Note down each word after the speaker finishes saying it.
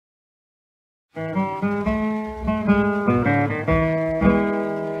Now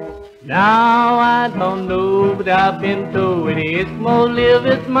I don't know, but I've been told where the Eskimos live,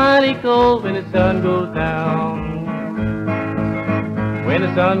 it's mighty cold when the sun goes down. When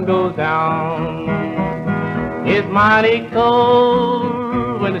the sun goes down, it's mighty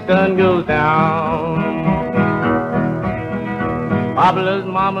cold when the sun goes down. Marvelous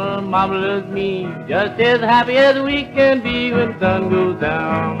mama, marvelous me, just as happy as we can be when the sun goes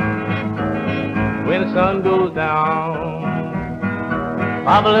down. When the sun goes down.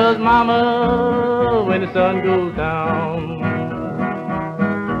 Marvelous mama, when the sun goes down.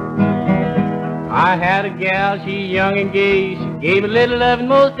 I had a gal, she young and gay, she gave a little loving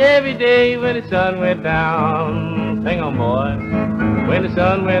most every day when the sun went down. Sing on, boy. When the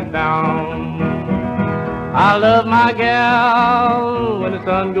sun went down. I love my gal when the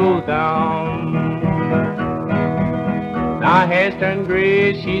sun goes down. Now her hair's turned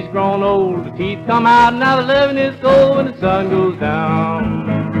gray, she's grown old, the teeth come out, now the loving is cold when the sun goes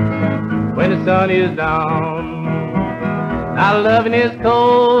down. When the sun is down. Now the loving is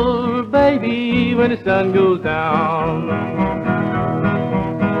cold, baby, when the sun goes down.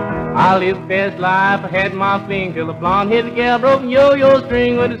 I lived the best life, I had my fling till the blonde hit the gal, broken yo-yo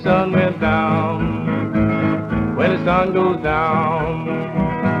string when the sun went down. When the sun goes down.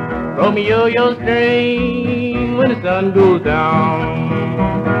 Broke me yo-yo string when the sun goes down.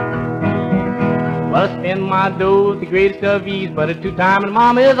 Well, I spend my dough with the greatest of ease, but a two-timing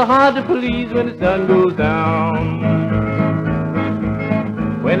mama is hard to please when the sun goes down.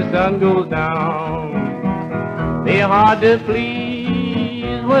 When the sun goes down, they're hard to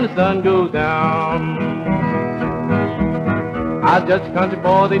please when the sun goes down. I was just a country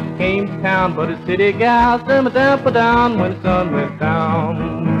boy that came to town, but a city gal turned me down for down when the sun went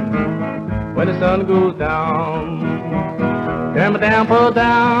down. When the sun goes down, turn me down for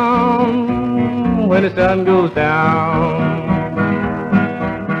down when the sun goes down.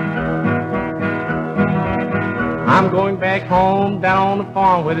 I'm going back home down on the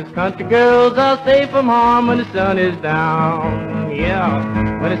farm where this country girls are safe from harm when the sun is down. Yeah,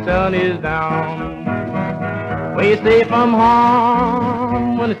 when the sun is down. Where you safe from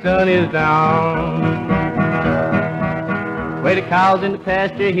harm when the sun is down. Where the cows in the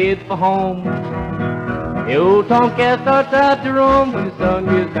pasture head for home. The old tomcat starts out to roam when the sun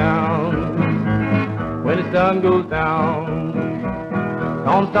goes down. When the sun goes down.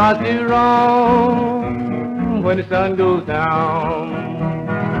 Tom starts to roam when the sun goes down.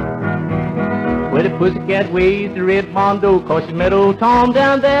 Where the pussycat waves the red mondo, 'cause she met old Tom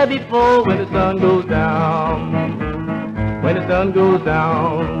down there before when the sun goes down. When the sun goes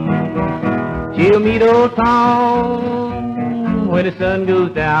down. She'll meet old Tom when the sun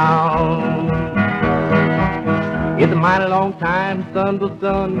goes down. It's a mighty long time, sun to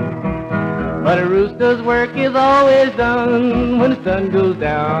sun, but a rooster's work is always done when the sun goes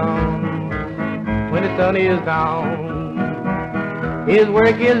down. When the sun is down, his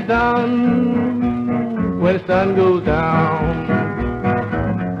work is done when the sun goes down.